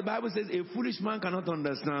 Because the Bible says a foolish man cannot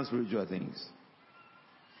understand spiritual things.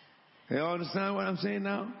 You understand what I'm saying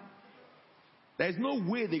now? There's no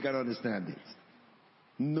way they can understand it.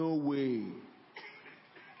 No way.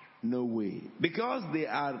 No way. Because they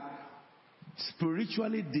are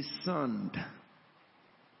spiritually discerned.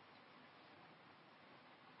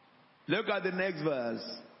 Look at the next verse.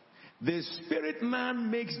 The spirit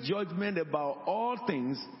man makes judgment about all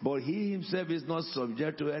things, but he himself is not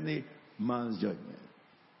subject to any man's judgment.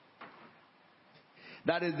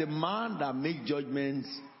 That is the man that makes judgments,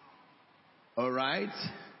 all right,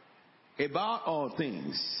 about all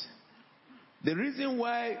things. The reason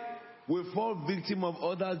why we fall victim of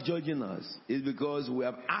others judging us is because we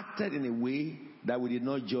have acted in a way that we did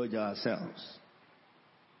not judge ourselves.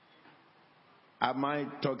 Am I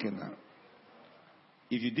talking now?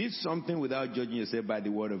 If you did something without judging yourself by the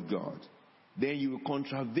word of God, then you will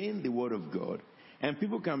contravene the word of God, and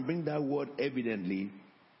people can bring that word evidently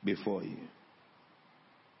before you.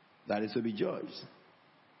 That is to be judged.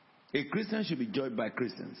 A Christian should be judged by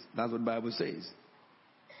Christians. That's what the Bible says.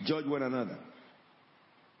 Judge one another.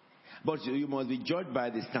 But you must be judged by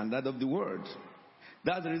the standard of the word.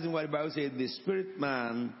 That's the reason why the Bible says the spirit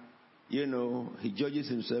man, he judges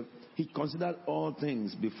himself. He considers all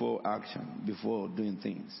things before action, before doing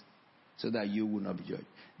things, so that you will not be judged.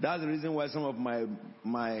 That's the reason why some of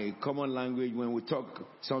my common language when we talk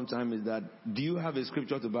sometimes is that, do you have a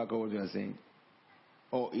scripture to back up what you are saying?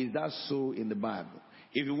 Or is that so in the Bible?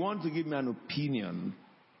 If you want to give me an opinion,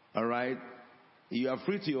 all right, you are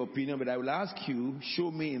free to your opinion, but I will ask you,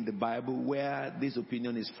 show me in the Bible where this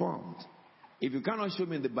opinion is formed. If you cannot show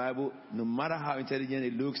me in the Bible, no matter how intelligent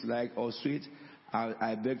it looks like or sweet,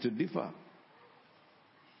 I beg to differ.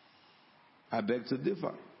 I beg to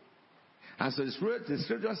differ. And so the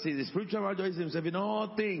scripture says the spiritual man judges himself in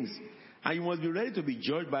all things. And you must be ready to be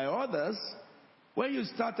judged by others. When you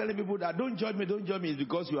start telling people that don't judge me, it's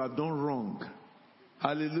because you have done wrong.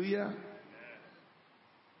 Hallelujah.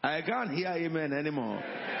 I can't hear amen anymore.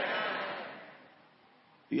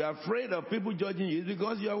 You are afraid of people judging you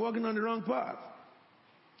because you are walking on the wrong path.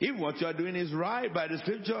 If what you are doing is right by the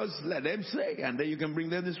scriptures, let them say, and then you can bring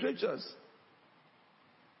them the scriptures.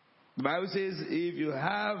 The Bible says, if you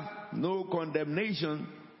have no condemnation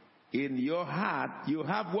in your heart, you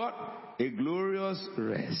have what? A glorious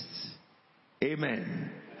rest. Amen.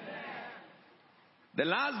 The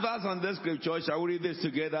last verse on this scripture, shall we read this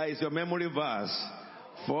together, is your memory verse.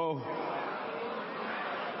 For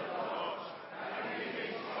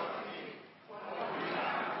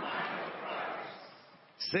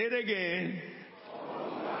say it again.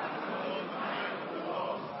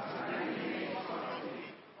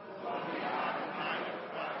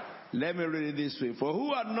 Let me read it this way. For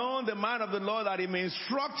who had known the mind of the Lord that he may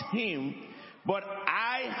instruct him, but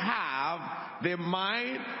I have the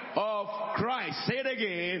mind of Christ. Say it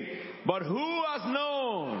again. But who has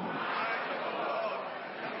known?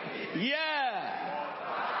 Yeah.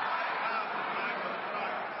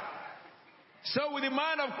 So with the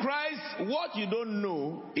mind of Christ, what you don't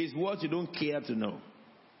know is what you don't care to know.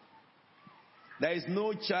 There is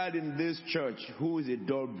no child in this church who is a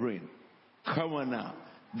dull brain. Come on now.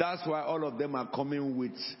 That's why all of them are coming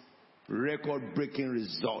with record-breaking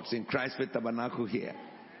results in Christ Faith Tabernacle here.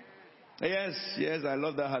 Yes, I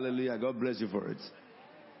love that. Hallelujah. God bless you for it.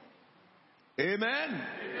 Amen? Amen.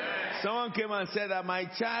 Someone came and said that my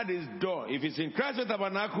child is dull. If it's in Christ Faith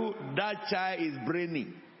Tabernacle, that child is brainy.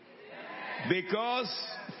 Because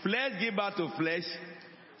flesh gave birth to flesh,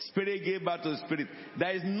 spirit gave birth to spirit.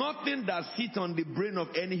 There is nothing that sits on the brain of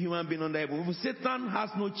any human being under heaven. Satan has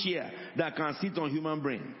no chair that can sit on human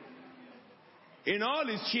brain. In all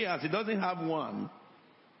his chairs, he doesn't have one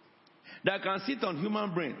that can sit on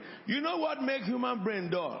human brain. You know what makes human brain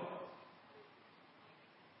dull?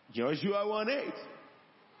 Joshua 1:8.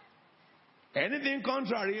 Anything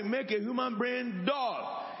contrary make a human brain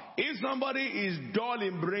dull. If somebody is dull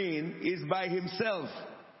in brain, it's by himself.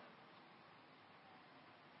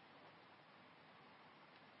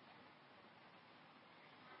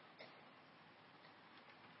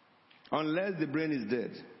 Unless the brain is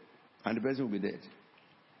dead, and the person will be dead.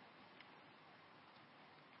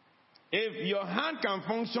 If your hand can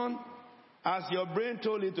function as your brain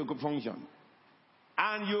told it to function,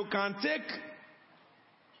 and you can take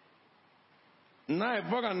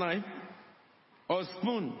fork and knife, or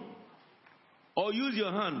spoon, or use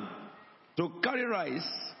your hand to carry rice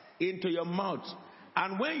into your mouth,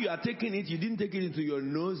 and when you are taking it, you didn't take it into your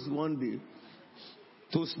nose one day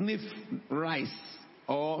to sniff rice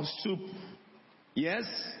or soup. Yes?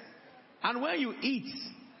 And when you eat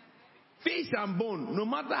fish and bone, no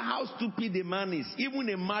matter how stupid the man is, even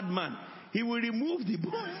a madman, he will remove the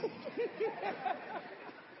bone.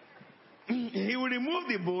 He will remove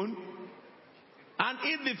the bone and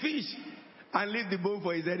eat the fish and leave the bone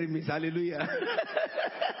for his enemies. Hallelujah.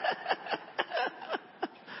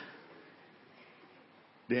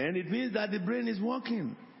 Then it means that the brain is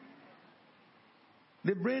working.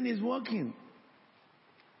 The brain is working.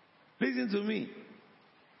 Listen to me.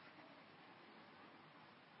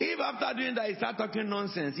 If after doing that you start talking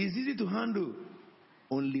nonsense, it's easy to handle.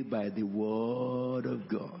 Only by the word of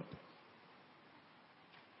God.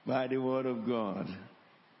 By the word of God.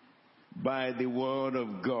 By the word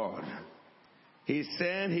of God. He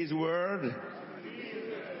sent his word.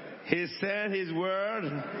 He sent his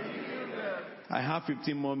word. I have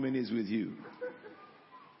 15 more minutes with you.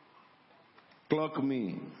 Clock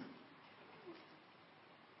me.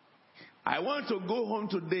 I want to go home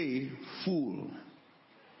today full.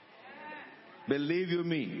 Believe you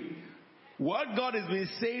me. What God has been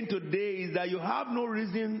saying today is that you have no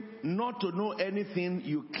reason not to know anything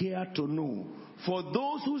you care to know. For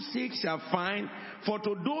those who seek shall find, for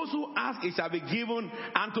to those who ask it shall be given,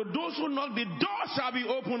 and to those who knock the door shall be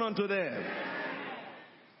opened unto them.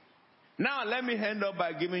 Now let me end up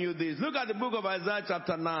by giving you this. Look at the book of Isaiah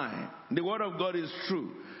chapter 9. The word of God is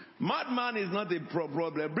true. Madman is not a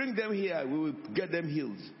problem. Bring them here, we will get them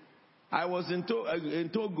healed. I was in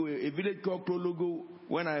Togo, a village called Prologo,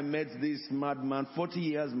 when I met this madman, 40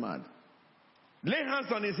 years mad. Lay hands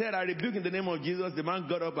on his head, I rebuked in the name of Jesus. The man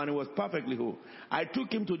got up and he was perfectly whole. I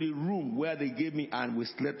took him to the room where they gave me, and we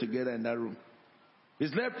slept together in that room. He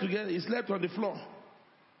slept together, he slept on the floor.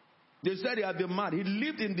 They said he had been mad. He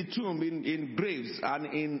lived in the tomb, in graves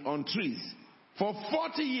and on trees for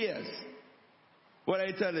 40 years. What are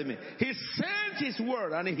you telling me? He sent his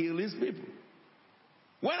word and he healed his people.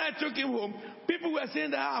 When I took him home, people were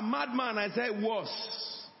saying that, madman. I said,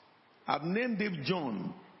 worse. I've named him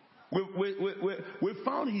John. We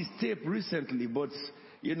found his tape recently, but,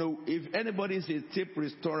 you know, if anybody is a tape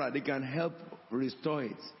restorer, they can help restore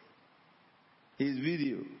it. His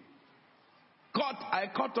video. I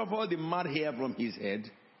cut off all the mad hair from his head.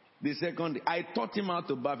 The second day, I taught him how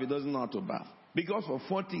to bath. He doesn't know how to bath. Because for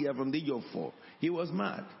 40 years, from the age of 4, he was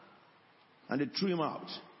mad. And they threw him out.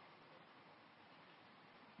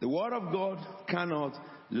 The word of God cannot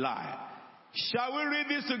lie. Shall we read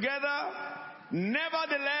this together?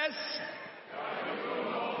 Nevertheless,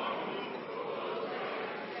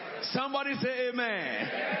 somebody say amen.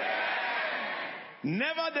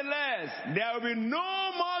 Nevertheless, there will be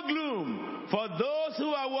no more gloom for those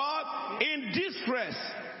who are what? In distress.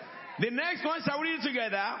 The next one, shall we read it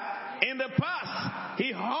together? In the past,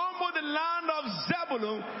 he humbled the land of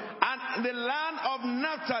Zebulun and the land of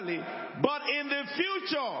Naphtali. But in the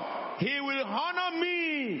future, he will honor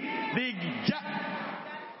me.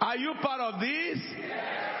 Are you part of this?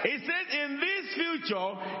 It says in this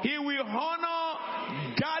future, he will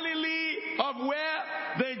honor Galilee of where?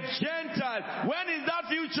 The Gentiles. When is that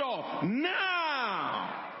future? Now.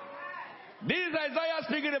 This is Isaiah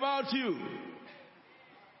speaking about you.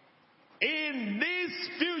 In this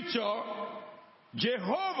future,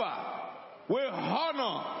 Jehovah will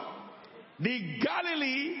honor the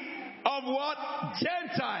Galilee of what?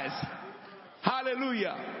 Gentiles.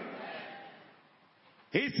 Hallelujah.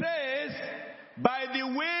 He says, by the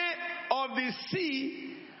way of the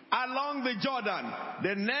sea along the Jordan.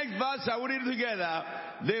 The next verse, I will read it together.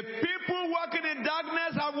 The people walking in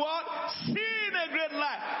darkness have what? Seen a great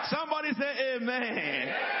light. Somebody say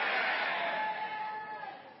amen.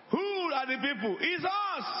 Who are the people? It's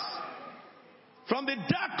us. From the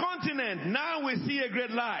dark continent, now we see a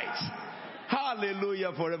great light.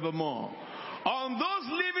 Hallelujah forevermore. On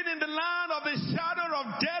those living in the land of the shadow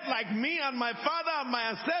of death like me and my father and my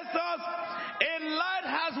ancestors, a light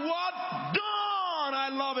has what? Dawned. I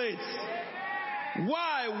love it.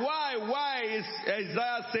 Why is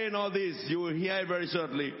Isaiah saying all this? You will hear it very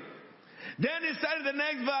shortly. Then he said in the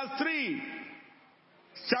next verse 3,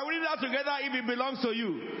 shall we read that together if it belongs to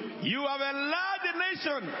you? You have enlarged the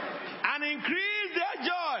nation and increased their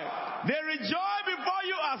joy. They rejoice before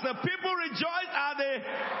you as the people rejoice at the...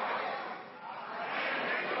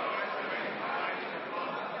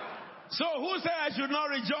 So who said I should not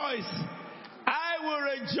rejoice? I will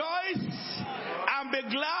rejoice and be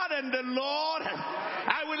glad in the Lord.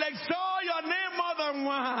 I will extol your name more than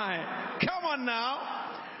wine. Come on now.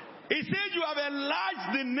 He said you have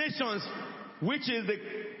enlarged the nations, which is the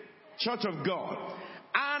church of God,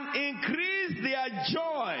 and increased their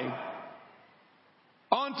joy.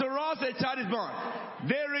 Unto us a child is born.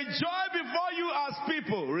 They rejoice before you as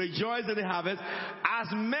people. Rejoice in the harvest.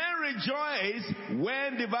 As men rejoice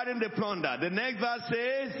when dividing the plunder. The next verse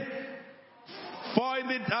says, For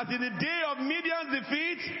as in the day of Midian's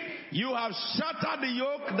defeat, you have shattered the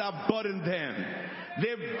yoke that burdened them.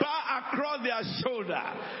 They bar across their shoulder,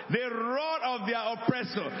 the rod of their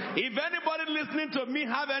oppressor. If anybody listening to me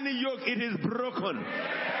have any yoke, it is broken.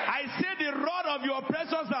 I say the rod of your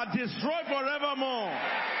oppressors are destroyed forevermore.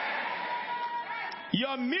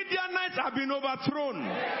 Your Midianites have been overthrown.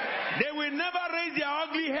 They will never raise their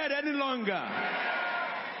ugly head any longer.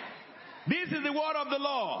 This is the word of the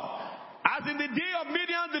Lord. As in the day of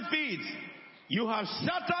Midian's defeat, you have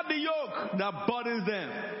shattered the yoke that burdens them.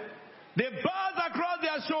 The bars across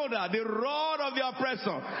their shoulder, the rod of the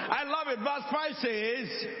oppressor. I love it. Verse 5 says,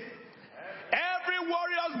 every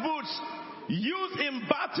warrior's boots used in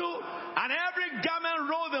battle and every garment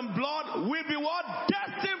rolled in blood will be what?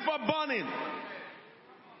 Destined for burning.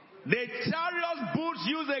 The chariot's boots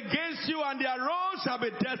used against you and their roads shall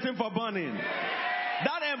be destined for burning.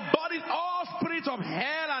 That embodies all spirits of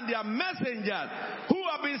hell and their messengers who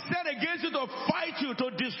have been sent against you to fight you, to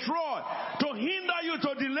destroy, to hinder you,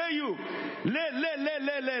 to delay you.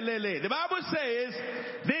 The Bible says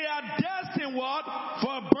they are destined what?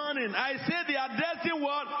 For burning. I say they are destined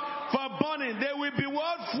what? For burning. They will be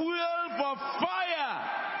what? Fuel for fire.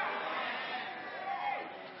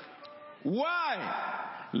 Why?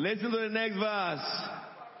 Listen to the next verse.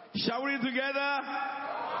 Shall we read together?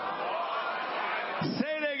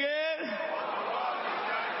 Say it again.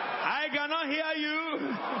 I cannot hear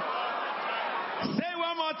you. Say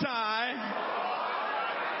one more time.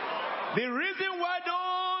 The reason why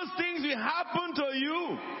those things will happen to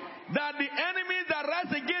you, that the enemies that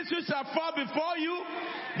rise against you shall fall before you,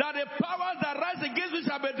 that the powers that rise against you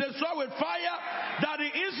shall be destroyed with fire, that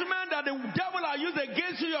the instrument that the devil has used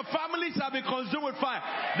against you, your family shall be consumed with fire.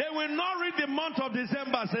 They will not read the month of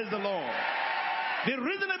December, says the Lord. The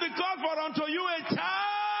reason is because for unto you a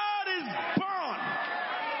child is born.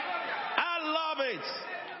 I love it.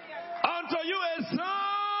 Unto you a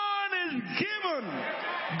son is given.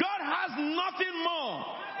 God has nothing more.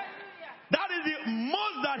 That is the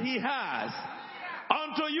most that he has.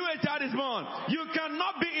 Unto you a child is born. You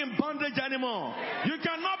cannot be in bondage anymore. You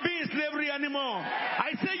cannot be in slavery anymore.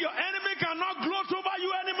 I say your enemy cannot gloat over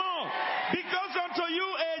you anymore. Because unto you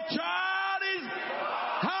a child is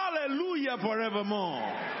hallelujah forevermore.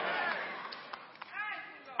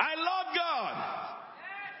 I love God.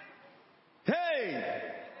 Hey.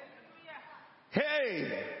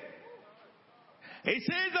 It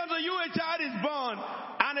says unto you a child is born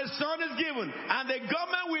and a son is given, and the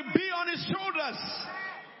government will be on his shoulders.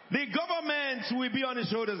 The government will be on his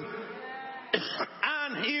shoulders.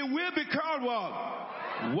 And he will be called what?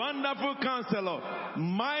 Wonderful Counselor,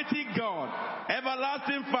 Mighty God,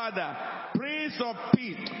 Everlasting Father, Prince of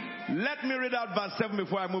Peace. Let me read out verse 7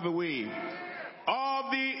 before I move away.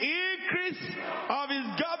 Of the increase of his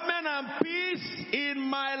government and peace in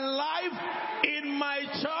my life, in my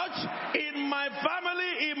church, in my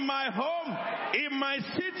family, in my home, in my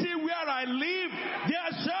city where I live,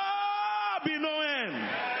 there shall be no end.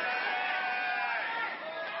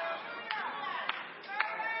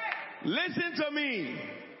 Listen to me.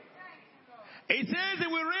 It says he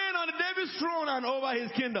will reign on David's throne and over his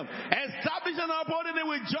kingdom, establish and upholding it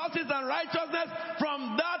with justice and righteousness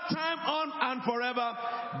from that time on and forever.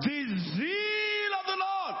 The zeal of the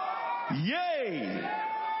Lord, yea,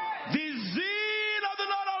 the zeal of the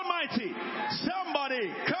Lord Almighty.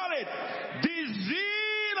 Somebody call it the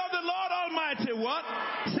zeal of the Lord Almighty. What?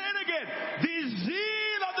 Say it again. The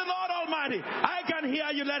zeal of the Lord Almighty. I can hear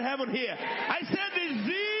you. Let heaven hear. I said the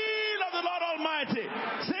zeal of the Lord Almighty.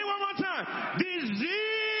 Say one more time. The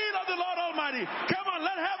zeal of the Lord Almighty. Come on,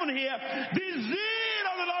 let heaven hear. The zeal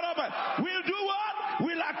of the Lord Almighty will do what?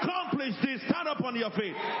 Will accomplish this. Stand up on your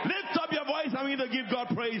feet. Lift up your voice and begin to give God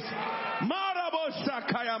praise. Marabo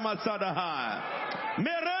Shakaya Masadahai.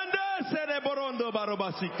 Merenda Sereborondo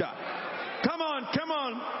Barobasika. Come on.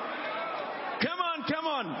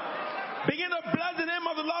 Begin to bless the name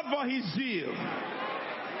of the Lord for his zeal.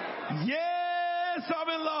 Yes,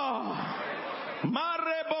 sovereign Lord. The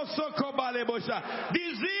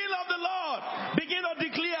zeal of the Lord. Begin to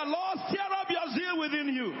declare, Lord, stir up your zeal within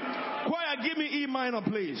you. Choir, give me E minor,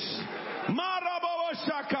 please.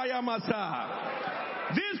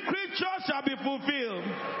 This scripture shall be fulfilled.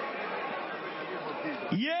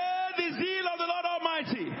 Yeah, the zeal of the Lord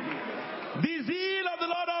Almighty. The zeal of the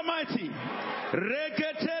Lord Almighty.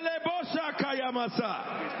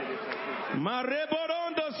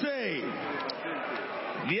 Mareborondo say,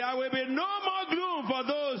 there will be no more gloom for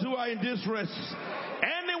those who are in distress.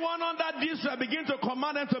 Anyone under distress, begin to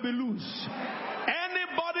command them to be loose.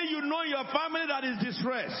 Anybody you know in your family that is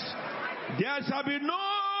distressed, there shall be no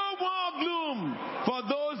more gloom for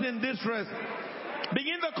those in distress.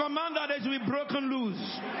 Begin to command that they should be broken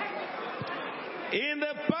loose. In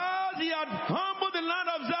the past, he had humbled the land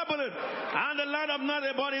of Zebulun and the land of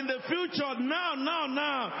Naphtali, but in the future, now,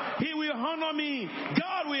 he will honor me.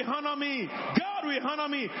 God will honor me. God will honor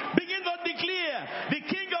me. Begin to declare, the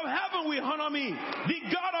King of heaven will honor me. The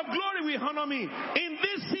God of glory will honor me. In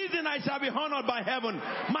this season, I shall be honored by heaven.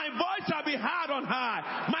 My voice shall be heard on high.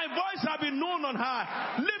 My voice shall be known on high.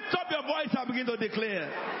 Lift up your voice and begin to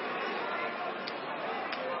declare.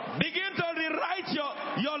 Begin to rewrite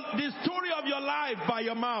the story of your life by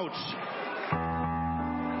your mouth.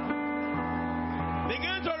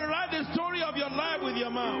 Begin to rewrite the story of your life with your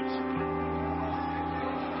mouth.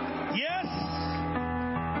 Yes.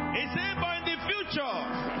 He said, but in the future,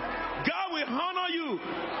 God will honor you.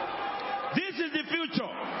 This is the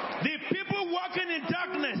future. The people walking in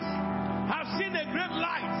darkness have seen a great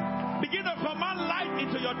light. Begin to command light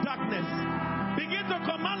into your darkness. Begin to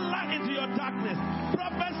command light into your darkness.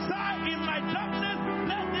 Prophesy in my darkness,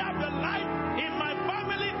 let there be light. In my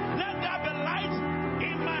family, let there be light.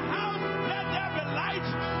 In my house, let there be light.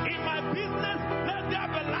 In my business, let there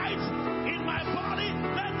be light. In my body,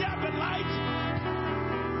 let there be light.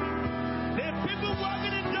 The people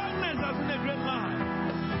walking in darkness have seen a great light.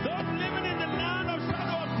 Those living in the land of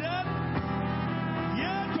shadow of death,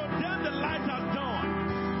 yet to them the light has dawned.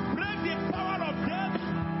 Break the power of death.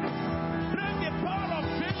 Power of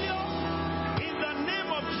failure in the name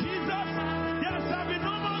of Jesus. There shall be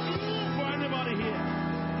no more gloom for anybody here.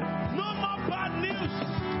 No more bad news.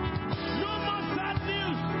 No more sad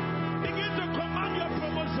news. Begin to command your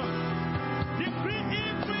promotion. Decree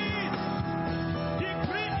increase.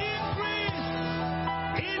 Decree increase.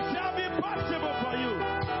 It shall be possible for you.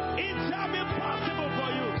 It shall be possible for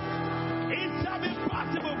you. It shall be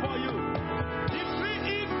possible for you. Decree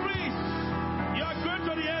increase. You are going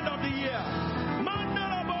to the end of the year.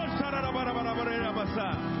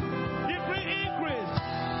 Decree increase.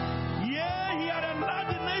 Yeah, he had enlarged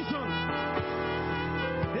the nation.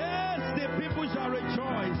 Yes, the people shall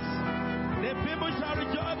rejoice. The people shall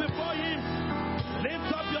rejoice before him.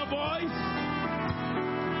 Lift up your voice.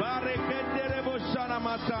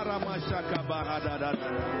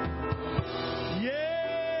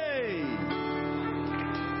 Yay!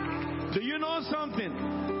 Do you know something?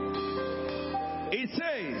 It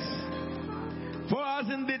says, for as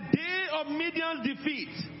in the day of Midian's defeat,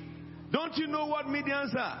 don't you know what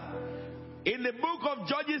Midians are? In the book of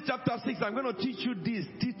Judges chapter 6, I'm going to teach you these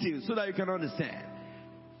details so that you can understand.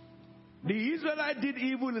 The Israelites did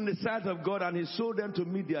evil in the sight of God and he sold them to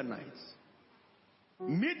Midianites.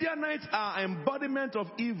 Midianites are embodiment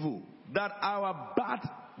of evil that our bad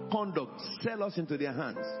conduct sell us into their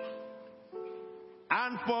hands.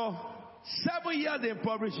 And for 7 years they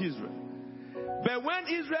impoverished Israel. But when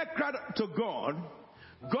Israel cried to God,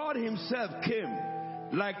 God himself came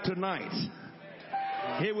like tonight.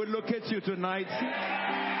 He will locate you tonight.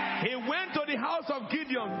 He went to the house of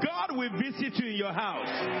Gideon. God will visit you in your house.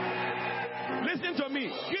 Listen to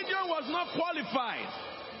me. Gideon was not qualified.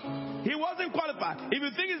 He wasn't qualified. If you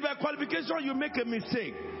think it's by qualification, you make a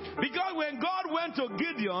mistake. Because when God went to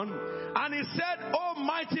Gideon and he said, "Oh,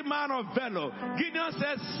 mighty man of valor," Gideon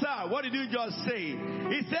said, "Sir, what did you just say?"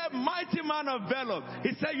 He said, "Mighty man of valor."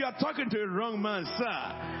 He said, "You are talking to a wrong man,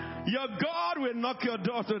 sir. Your God will knock your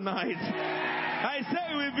door tonight. I say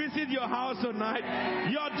he will visit your house tonight.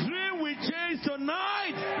 Your dream will change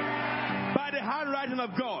tonight by the handwriting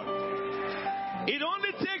of God." It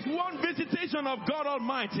only takes one visitation of God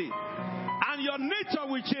Almighty, and your nature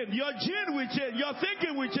will change, your gene will change, your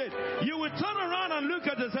thinking will change. You will turn around and look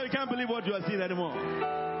at yourself. You can't believe what you are seeing anymore.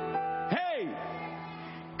 Hey,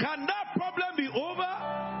 can that problem be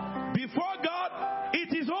over before God?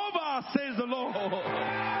 It is over, says the Lord.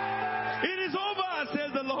 It is over,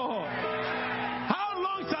 says the Lord. How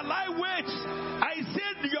long shall I wait? I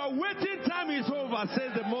said your waiting time is over,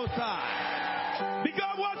 says the Most High.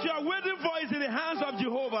 Because what you are waiting for is in the hands of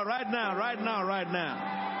Jehovah right now, right now, right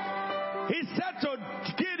now. He said to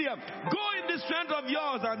Gideon, "Go in the strength of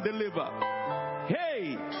yours and deliver."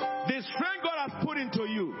 Hey, the strength God has put into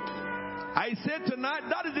you. I said tonight,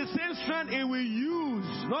 that is the same strength he will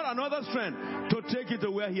use, not another strength, to take you to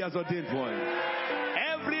where he has ordained for you.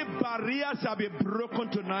 Every barrier shall be broken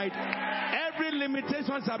tonight. Every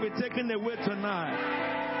limitation shall be taken away tonight.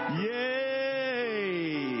 Yay!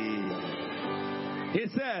 He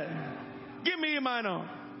said, "Give me a minor."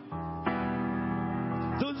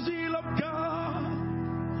 To see